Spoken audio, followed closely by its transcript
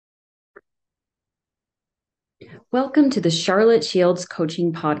Welcome to the Charlotte Shields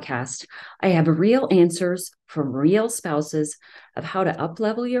Coaching Podcast. I have real answers from real spouses of how to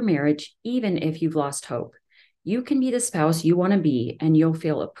uplevel your marriage, even if you've lost hope. You can be the spouse you want to be, and you'll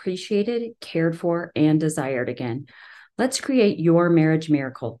feel appreciated, cared for, and desired again. Let's create your marriage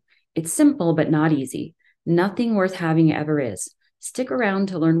miracle. It's simple, but not easy. Nothing worth having ever is. Stick around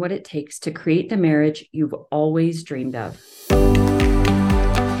to learn what it takes to create the marriage you've always dreamed of.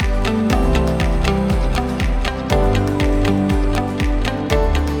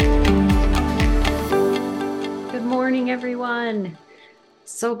 Good morning, everyone.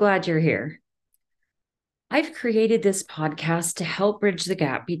 So glad you're here. I've created this podcast to help bridge the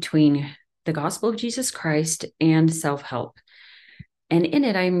gap between the gospel of Jesus Christ and self-help. And in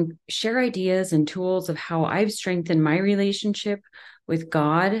it, I share ideas and tools of how I've strengthened my relationship with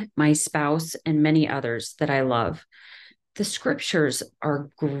God, my spouse, and many others that I love. The scriptures are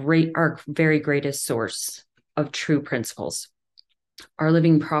very greatest source of true principles. Our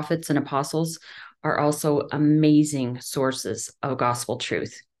living prophets and apostles are also amazing sources of gospel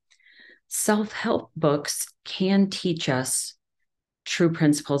truth. Self-help books can teach us true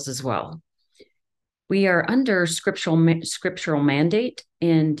principles as well. We are under scriptural mandate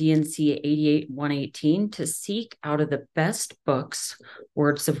in D&C 88-118 to seek out of the best books,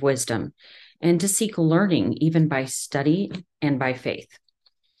 words of wisdom, and to seek learning even by study and by faith.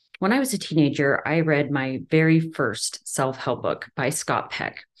 When I was a teenager, I read my very first self-help book by Scott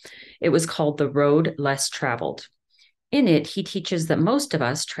Peck. It was called The Road Less Traveled. In it, he teaches that most of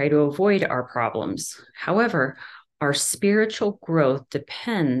us try to avoid our problems. However, our spiritual growth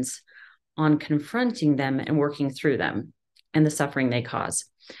depends on confronting them and working through them and the suffering they cause.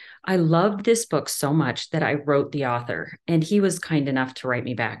 I loved this book so much that I wrote the author, and he was kind enough to write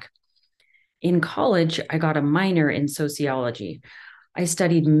me back. In college, I got a minor in sociology. I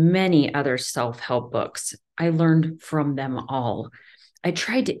studied many other self-help books. I learned from them all. I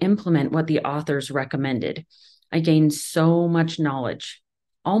tried to implement what the authors recommended. I gained so much knowledge,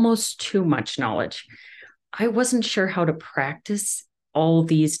 almost too much knowledge. I wasn't sure how to practice all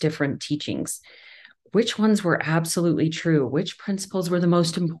these different teachings. Which ones were absolutely true? Which principles were the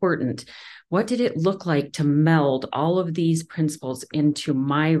most important? What did it look like to meld all of these principles into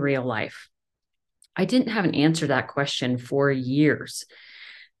my real life? I didn't have an answer to that question for years.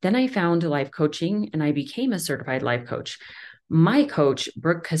 Then I found life coaching and I became a certified life coach. My coach,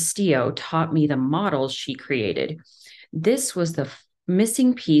 Brooke Castillo, taught me the models she created. This was the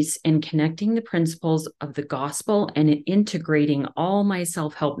missing piece in connecting the principles of the gospel and integrating all my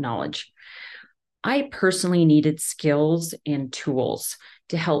self-help knowledge. I personally needed skills and tools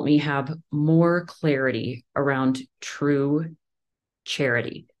to help me have more clarity around true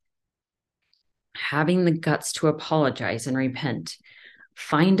charity. Having the guts to apologize and repent,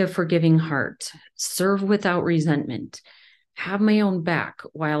 find a forgiving heart, serve without resentment, have my own back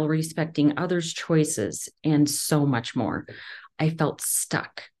while respecting others' choices, and so much more. I felt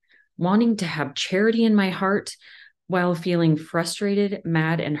stuck, wanting to have charity in my heart while feeling frustrated,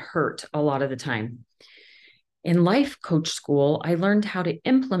 mad, and hurt a lot of the time. In life coach school, I learned how to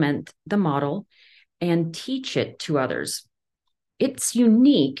implement the model and teach it to others. It's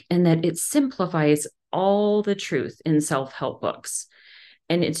unique in that it simplifies all the truth in self-help books,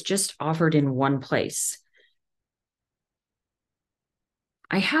 and it's just offered in one place.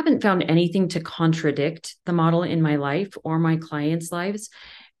 I haven't found anything to contradict the model in my life or my clients' lives,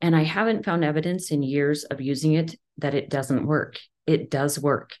 and I haven't found evidence in years of using it that it doesn't work. It does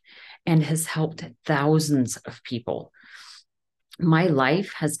work and has helped thousands of people. My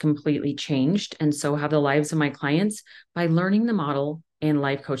life has completely changed, and so have the lives of my clients by learning the model and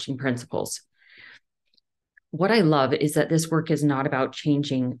life coaching principles. What I love is that this work is not about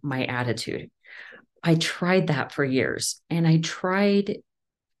changing my attitude. I tried that for years, and I tried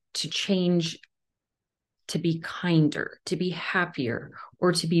to change, to be kinder, to be happier,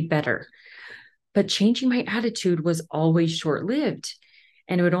 or to be better. But changing my attitude was always short-lived,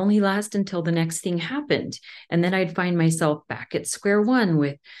 and it would only last until the next thing happened. And then I'd find myself back at square one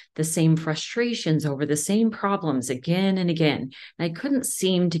with the same frustrations over the same problems again and again. And I couldn't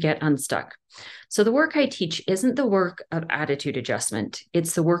seem to get unstuck. So the work I teach isn't the work of attitude adjustment.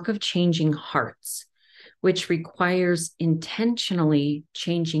 It's the work of changing hearts, which requires intentionally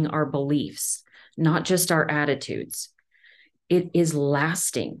changing our beliefs, not just our attitudes. It is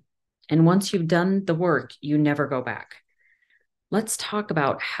lasting. And once you've done the work, you never go back. Let's talk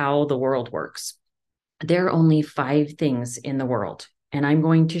about how the world works. There are only 5 things in the world, and I'm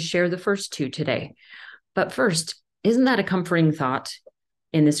going to share the first 2 today. But first, isn't that a comforting thought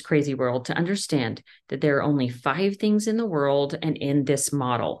in this crazy world to understand that there are only 5 things in the world and in this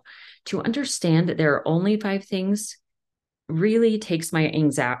model? To understand that there are only 5 things really takes my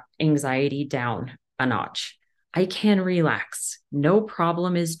anxiety down a notch. I can relax. No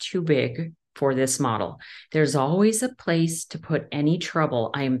problem is too big for this model. There's always a place to put any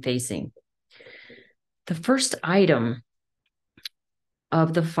trouble I am facing. The first item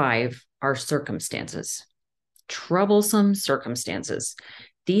of the 5 are circumstances, troublesome circumstances.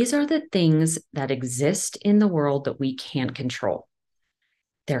 These are the things that exist in the world that we can't control.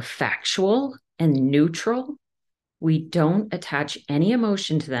 They're factual and neutral. We don't attach any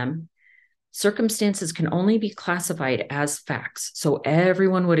emotion to them. Circumstances can only be classified as facts, so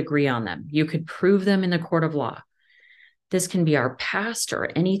everyone would agree on them. You could prove them in a court of law. This can be our past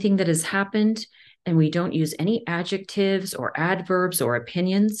or anything that has happened, and we don't use any adjectives or adverbs or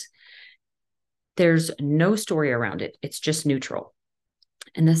opinions. There's no story around it. It's just neutral.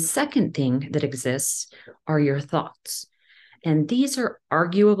 And the second thing that exists are your thoughts. And these are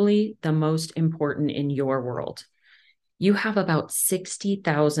arguably the most important in your world. You have about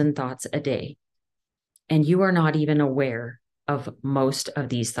 60,000 thoughts a day, and you are not even aware of most of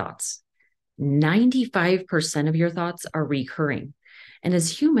these thoughts. 95% of your thoughts are recurring. And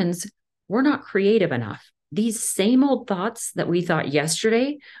as humans, we're not creative enough. These same old thoughts that we thought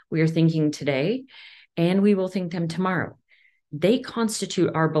yesterday, we are thinking today, and we will think them tomorrow. They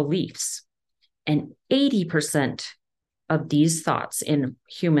constitute our beliefs. And 80% of these thoughts in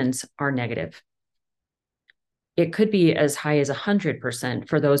humans are negative. It could be as high as 100%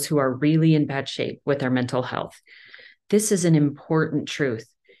 for those who are really in bad shape with their mental health. This is an important truth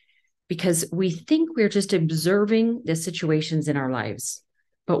because we think we're just observing the situations in our lives,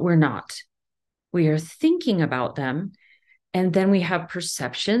 but we're not. We are thinking about them, and then we have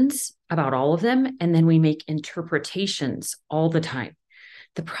perceptions about all of them, and then we make interpretations all the time.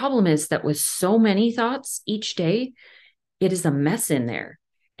 The problem is that with so many thoughts each day, it is a mess in there,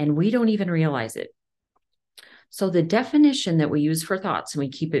 and we don't even realize it. So the definition that we use for thoughts, and we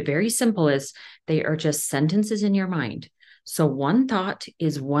keep it very simple, is they are just sentences in your mind. So one thought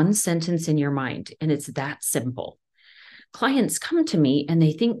is one sentence in your mind, and it's that simple. Clients come to me and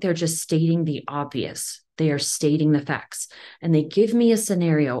they think they're just stating the obvious. They are stating the facts, and they give me a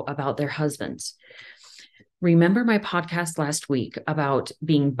scenario about their husbands. Remember my podcast last week about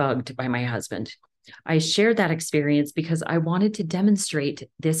being bugged by my husband? I shared that experience because I wanted to demonstrate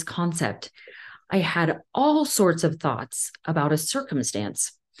this concept. I had all sorts of thoughts about a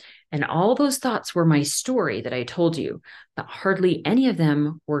circumstance, and all those thoughts were my story that I told you, but hardly any of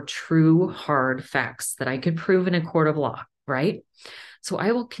them were true, hard facts that I could prove in a court of law, right? So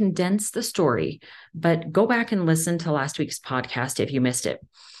I will condense the story, but go back and listen to last week's podcast if you missed it.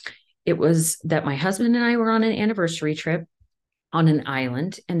 It was that my husband and I were on an anniversary trip on an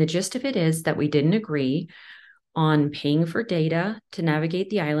island, and the gist of it is that we didn't agree on paying for data to navigate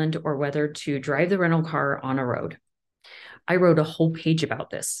the island or whether to drive the rental car on a road. I wrote a whole page about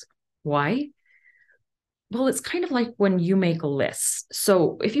this. Why? Well, it's kind of like when you make lists.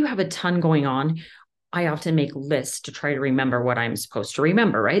 So if you have a ton going on, I often make lists to try to remember what I'm supposed to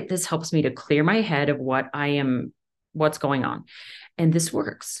remember, right? This helps me to clear my head of what's going on. And this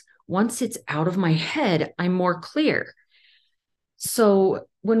works. Once it's out of my head, I'm more clear. So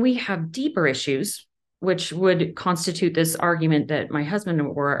when we have deeper issues, which would constitute this argument that my husband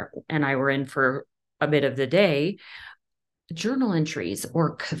and I were in for a bit of the day, journal entries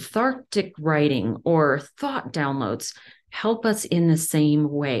or cathartic writing or thought downloads help us in the same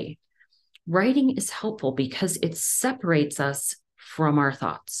way. Writing is helpful because it separates us from our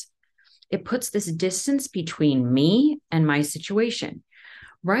thoughts. It puts this distance between me and my situation.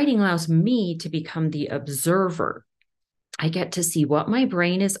 Writing allows me to become the observer. I get to see what my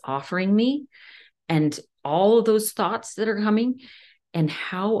brain is offering me and all of those thoughts that are coming and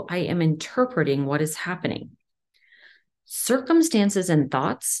how I am interpreting what is happening. Circumstances and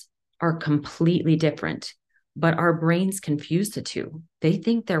thoughts are completely different, but our brains confuse the two. They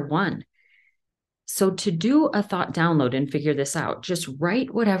think they're one. So to do a thought download and figure this out, just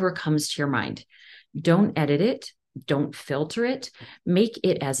write whatever comes to your mind. Don't edit it. Don't filter it. Make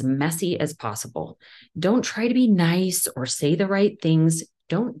it as messy as possible. Don't try to be nice or say the right things.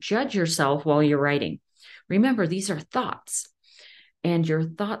 Don't judge yourself while you're writing. Remember, these are thoughts, and your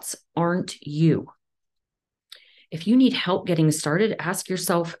thoughts aren't you. If you need help getting started, ask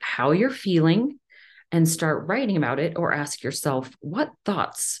yourself how you're feeling and start writing about it, or ask yourself, what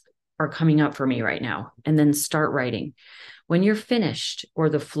thoughts are coming up for me right now? And then start writing. When you're finished or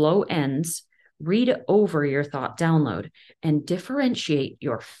the flow ends, read over your thought download and differentiate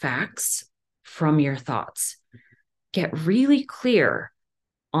your facts from your thoughts. Get really clear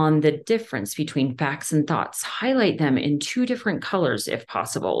on the difference between facts and thoughts. Highlight them in two different colors if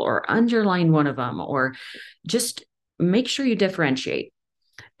possible, or underline one of them, or just make sure you differentiate.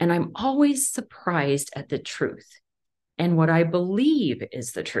 And I'm always surprised at the truth and what I believe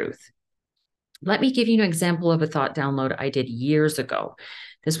is the truth. Let me give you an example of a thought download I did years ago.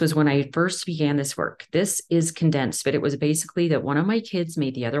 This was when I first began this work. This is condensed, but it was basically that one of my kids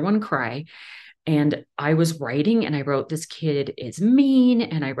made the other one cry. And I was writing and I wrote, this kid is mean.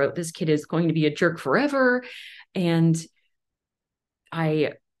 And I wrote, this kid is going to be a jerk forever. And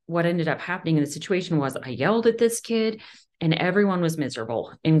what ended up happening in the situation was I yelled at this kid and everyone was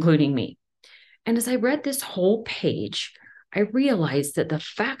miserable, including me. And as I read this whole page, I realized that the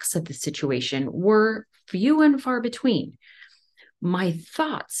facts of the situation were few and far between. My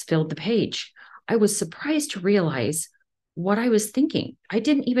thoughts filled the page. I was surprised to realize what I was thinking. I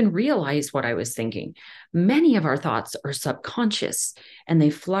didn't even realize what I was thinking. Many of our thoughts are subconscious and they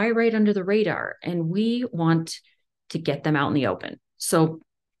fly right under the radar, and we want to get them out in the open. So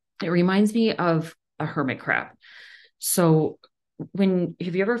it reminds me of a hermit crab. So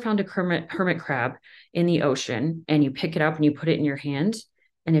have you ever found a hermit crab in the ocean and you pick it up and you put it in your hand?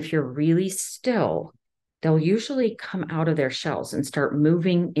 And if you're really still, they'll usually come out of their shells and start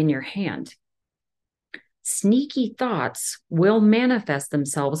moving in your hand. Sneaky thoughts will manifest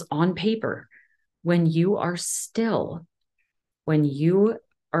themselves on paper when you are still, when you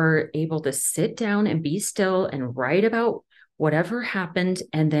are able to sit down and be still and write about whatever happened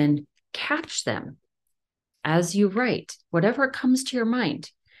and then catch them as you write, whatever comes to your mind.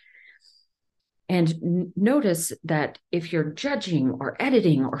 And notice that if you're judging or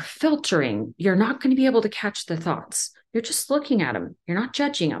editing or filtering, you're not going to be able to catch the thoughts. You're just looking at them. You're not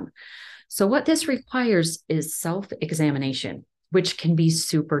judging them. So what this requires is self-examination, which can be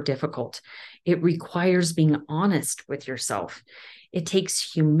super difficult. It requires being honest with yourself. It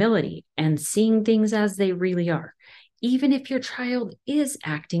takes humility and seeing things as they really are. Even if your child is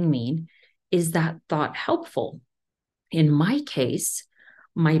acting mean, is that thought helpful? In my case,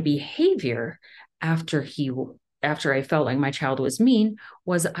 my behavior after I felt like my child was mean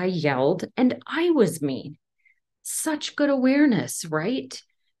was I yelled and I was mean. Such good awareness, right?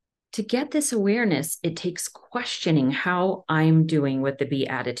 To get this awareness, it takes questioning how I'm doing with the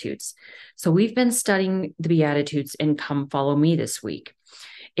Beatitudes. So we've been studying the Beatitudes in Come Follow Me this week.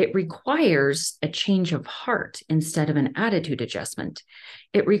 It requires a change of heart instead of an attitude adjustment.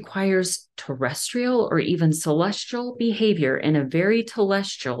 It requires terrestrial or even celestial behavior in a very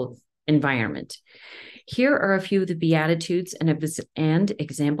telestial environment. Here are a few of the Beatitudes and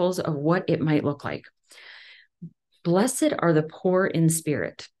examples of what it might look like. Blessed are the poor in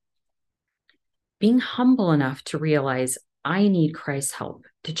spirit. Being humble enough to realize I need Christ's help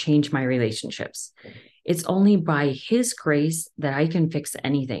to change my relationships. It's only by his grace that I can fix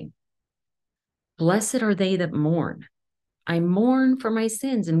anything. Blessed are they that mourn. I mourn for my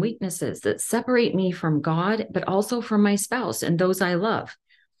sins and weaknesses that separate me from God, but also from my spouse and those I love.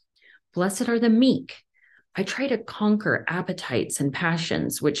 Blessed are the meek. I try to conquer appetites and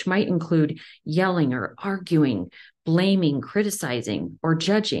passions, which might include yelling or arguing, blaming, criticizing, or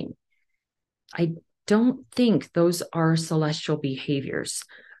judging. I don't think those are celestial behaviors.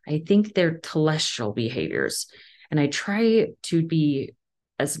 I think they're telestial behaviors. And I try to be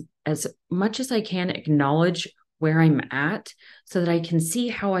as much as I can acknowledge where I'm at so that I can see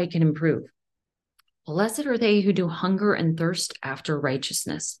how I can improve. Blessed are they who do hunger and thirst after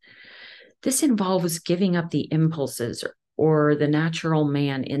righteousness. This involves giving up the impulses or the natural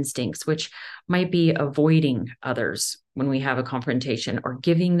man instincts, which might be avoiding others when we have a confrontation or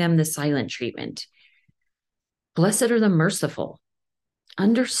giving them the silent treatment. Blessed are the merciful,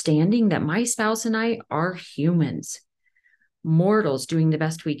 understanding that my spouse and I are humans, mortals doing the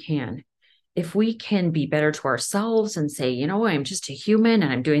best we can. If we can be better to ourselves and say, I'm just a human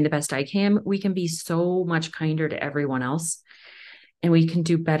and I'm doing the best I can, we can be so much kinder to everyone else. And we can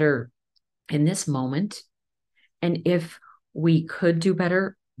do better in this moment. And if we could do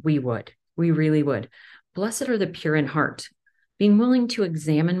better, we would. We really would. Blessed are the pure in heart, being willing to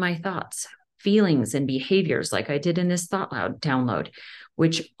examine my thoughts, feelings, and behaviors like I did in this thought loud download,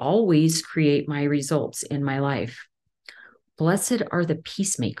 which always create my results in my life. Blessed are the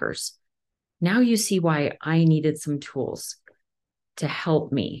peacemakers. Now you see why I needed some tools to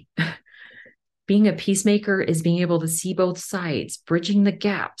help me. Being a peacemaker is being able to see both sides, bridging the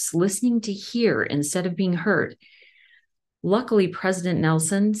gaps, listening to hear instead of being heard. Luckily, President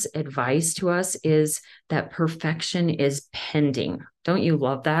Nelson's advice to us is that perfection is pending. Don't you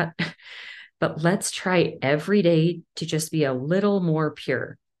love that? But let's try every day to just be a little more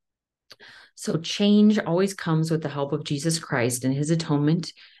pure. So change always comes with the help of Jesus Christ and his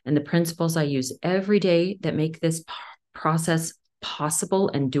atonement, and the principles I use every day that make this process possible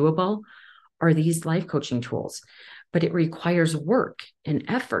and doable are these life coaching tools. But it requires work and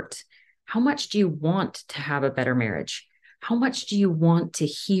effort. How much do you want to have a better marriage? How much do you want to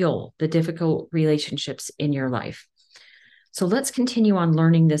heal the difficult relationships in your life? So let's continue on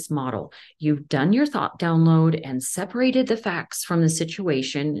learning this model. You've done your thought download and separated the facts from the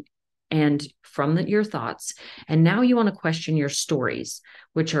situation and from your thoughts. And now you want to question your stories,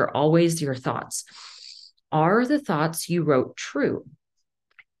 which are always your thoughts. Are the thoughts you wrote true?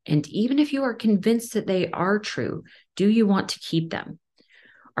 And even if you are convinced that they are true, do you want to keep them?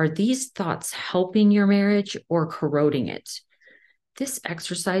 Are these thoughts helping your marriage or corroding it? This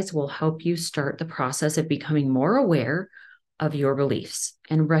exercise will help you start the process of becoming more aware of your beliefs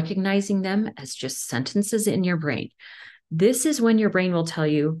and recognizing them as just sentences in your brain. This is when your brain will tell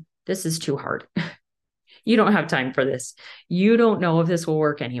you, this is too hard. You don't have time for this. You don't know if this will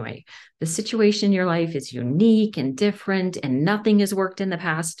work anyway. The situation in your life is unique and different, and nothing has worked in the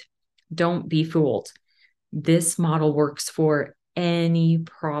past. Don't be fooled. This model works for any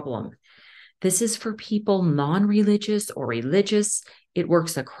problem. This is for people non-religious or religious. It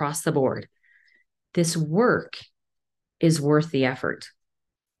works across the board. This work is worth the effort.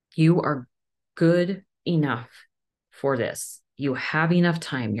 You are good enough for this. You have enough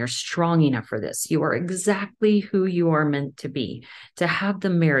time. You're strong enough for this. You are exactly who you are meant to be, to have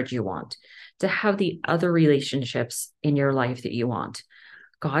the marriage you want, to have the other relationships in your life that you want.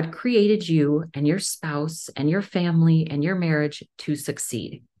 God created you and your spouse and your family and your marriage to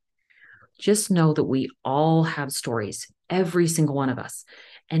succeed. Just know that we all have stories, every single one of us,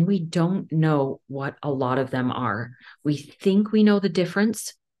 and we don't know what a lot of them are. We think we know the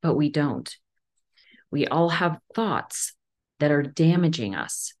difference, but we don't. We all have thoughts that are damaging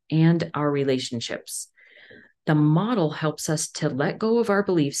us and our relationships. The model helps us to let go of our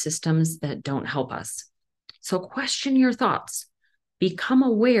belief systems that don't help us. So question your thoughts. Become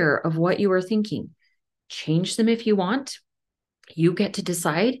aware of what you are thinking. Change them if you want. You get to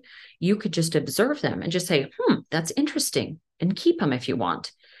decide. You could just observe them and just say, that's interesting, and keep them if you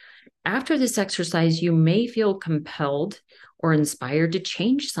want. After this exercise, you may feel compelled or inspired to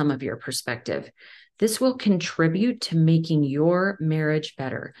change some of your perspective. This will contribute to making your marriage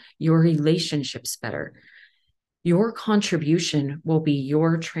better, your relationships better. Your contribution will be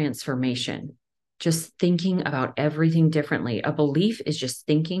your transformation. Just thinking about everything differently. A belief is just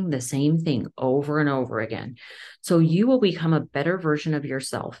thinking the same thing over and over again. So you will become a better version of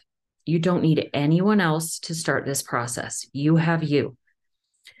yourself. You don't need anyone else to start this process. You have you.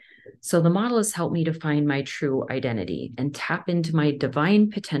 So the model has helped me to find my true identity and tap into my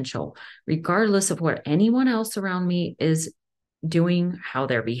divine potential, regardless of what anyone else around me is doing, how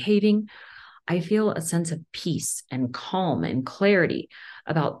they're behaving. I feel a sense of peace and calm and clarity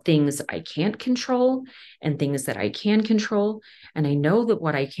about things I can't control and things that I can control. And I know that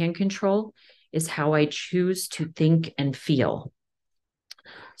what I can control is how I choose to think and feel.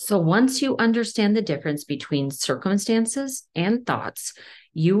 So once you understand the difference between circumstances and thoughts,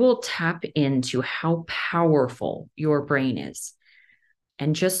 you will tap into how powerful your brain is.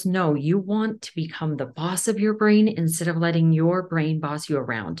 And just know you want to become the boss of your brain instead of letting your brain boss you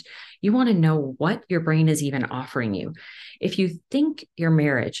around. You want to know what your brain is even offering you. If you think your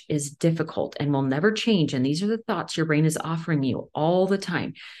marriage is difficult and will never change, and these are the thoughts your brain is offering you all the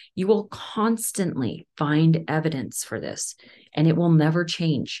time, you will constantly find evidence for this, and it will never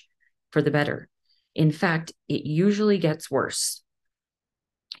change for the better. In fact, it usually gets worse.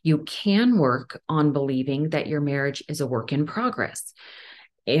 You can work on believing that your marriage is a work in progress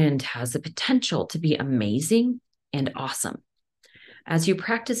and has the potential to be amazing and awesome. As you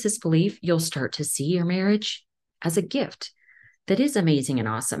practice this belief, you'll start to see your marriage as a gift that is amazing and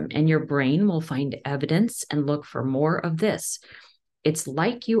awesome, and your brain will find evidence and look for more of this. It's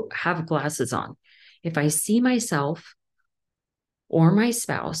like you have glasses on. If I see myself or my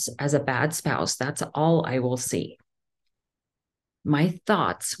spouse as a bad spouse, that's all I will see. My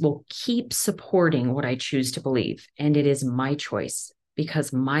thoughts will keep supporting what I choose to believe, and it is my choice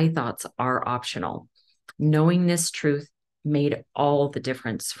because my thoughts are optional. Knowing this truth made all the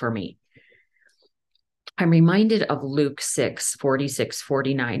difference for me. I'm reminded of Luke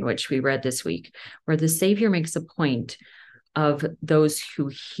 6:46-49, which we read this week, where the Savior makes a point of those who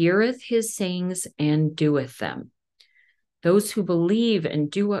heareth his sayings and doeth them. Those who believe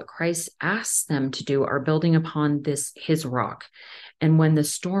and do what Christ asks them to do are building upon his rock. And when the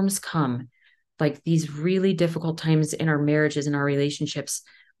storms come, like these really difficult times in our marriages and our relationships,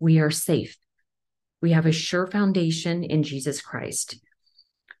 we are safe. We have a sure foundation in Jesus Christ.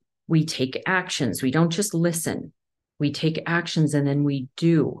 We take actions. We don't just listen. We take actions and then we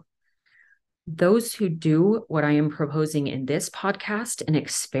do. Those who do what I am proposing in this podcast and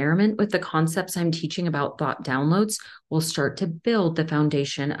experiment with the concepts I'm teaching about thought downloads will start to build the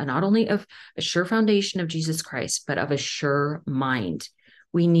foundation, not only of a sure foundation of Jesus Christ, but of a sure mind.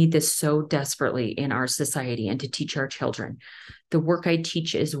 We need this so desperately in our society and to teach our children. The work I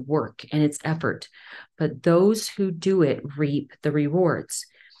teach is work and it's effort, but those who do it reap the rewards.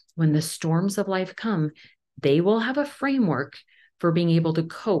 When the storms of life come, they will have a framework for being able to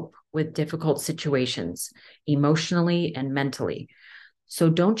cope with difficult situations emotionally and mentally. So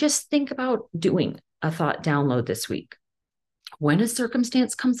don't just think about doing a thought download this week. When a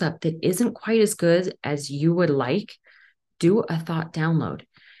circumstance comes up that isn't quite as good as you would like, do a thought download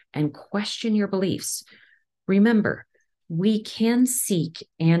and question your beliefs. Remember, we can seek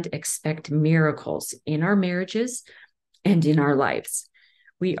and expect miracles in our marriages and in our lives.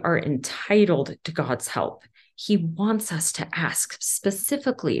 We are entitled to God's help. He wants us to ask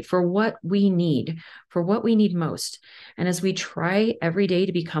specifically for what we need most. And as we try every day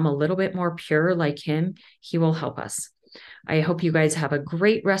to become a little bit more pure like Him, He will help us. I hope you guys have a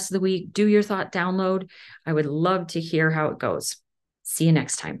great rest of the week. Do your thought download. I would love to hear how it goes. See you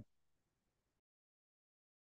next time.